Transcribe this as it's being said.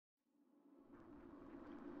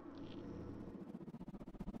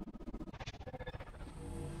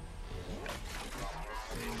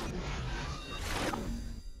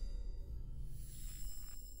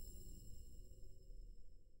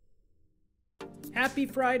Happy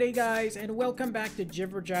Friday, guys, and welcome back to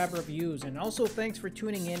Jibber Reviews, and also thanks for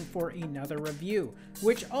tuning in for another review,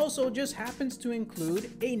 which also just happens to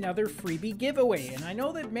include another freebie giveaway. And I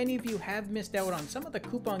know that many of you have missed out on some of the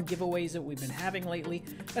coupon giveaways that we've been having lately,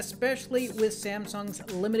 especially with Samsung's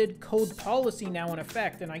limited code policy now in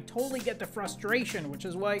effect, and I totally get the frustration, which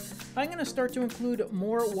is why I'm going to start to include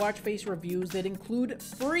more watch face reviews that include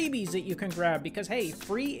freebies that you can grab, because hey,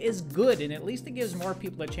 free is good, and at least it gives more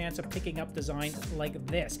people a chance of picking up designs like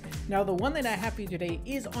this. Now, the one that I have for you today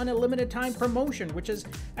is on a limited time promotion, which is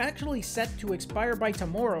actually set to expire by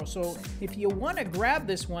tomorrow. So if you want to grab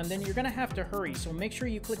this one, then you're going to have to hurry. So make sure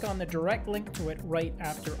you click on the direct link to it right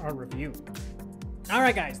after our review.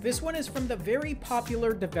 Alright guys, this one is from the very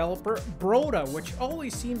popular developer Broda, which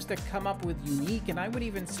always seems to come up with unique and I would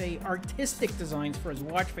even say artistic designs for his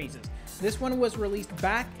watch faces. This one was released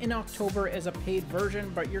back in October as a paid version,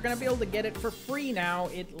 but you're going to be able to get it for free now,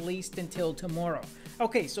 at least until tomorrow.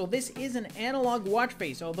 Okay, so this is an analog watch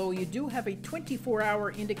face, although you do have a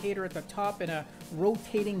 24-hour indicator at the top in a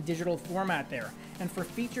rotating digital format there. And for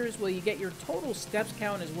features, well, you get your total steps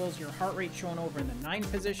count as well as your heart rate shown over in the 9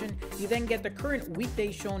 position. You then get the current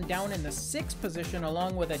weekday shown down in the 6 position,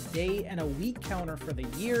 along with a day and a week counter for the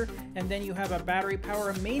year. And then you have a battery power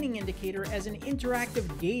remaining indicator as an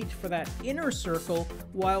interactive gauge for that inner circle,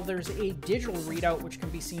 while there's a digital readout which can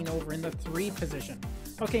be seen over in the 3 position.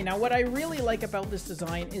 Okay, now what I really like about this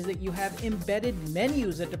design is that you have embedded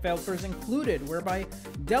menus that developers included, whereby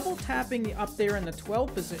double tapping up there in the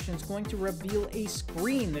 12 position is going to reveal a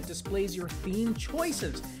screen that displays your theme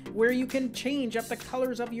choices, where you can change up the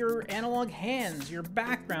colors of your analog hands, your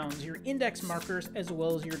backgrounds, your index markers, as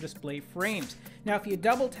well as your display frames. Now, if you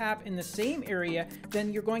double tap in the same area,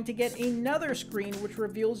 then you're going to get another screen which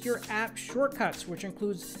reveals your app shortcuts, which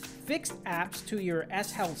includes fixed apps to your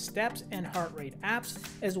S-Health steps and heart rate apps,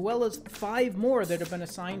 as well as 5 more that have been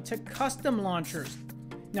assigned to custom launchers.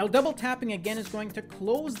 Now, double tapping again is going to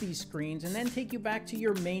close these screens and then take you back to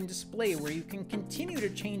your main display, where you can continue to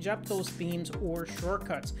change up those themes or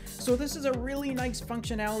shortcuts. So this is a really nice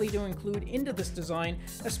functionality to include into this design,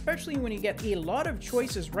 especially when you get a lot of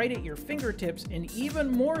choices right at your fingertips, and even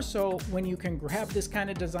more so when you can grab this kind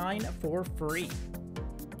of design for free.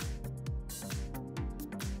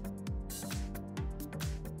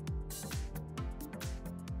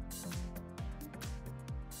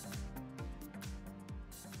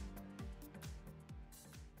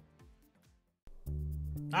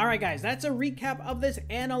 Alright guys, that's a recap of this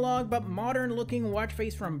analog but modern looking watch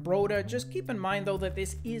face from Broda. Just keep in mind though that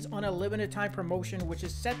this is on a limited time promotion, which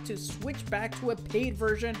is set to switch back to a paid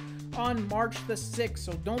version on March the 6th,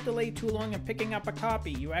 so don't delay too long in picking up a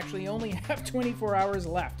copy. You actually only have 24 hours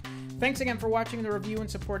left. Thanks again for watching the review and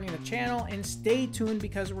supporting the channel, and stay tuned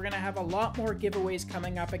because we're going to have a lot more giveaways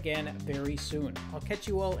coming up again very soon. I'll catch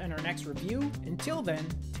you all in our next review. Until then,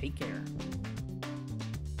 take care.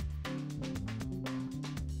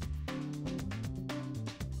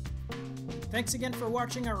 Thanks again for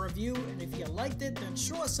watching our review, and if you liked it, then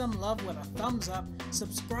show us some love with a thumbs up,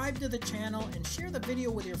 subscribe to the channel, and share the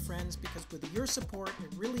video with your friends, because with your support,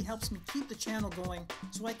 it really helps me keep the channel going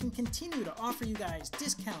so I can continue to offer you guys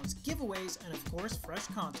discounts, giveaways, and of course, fresh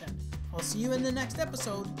content. I'll see you in the next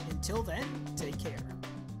episode. Until then, take care.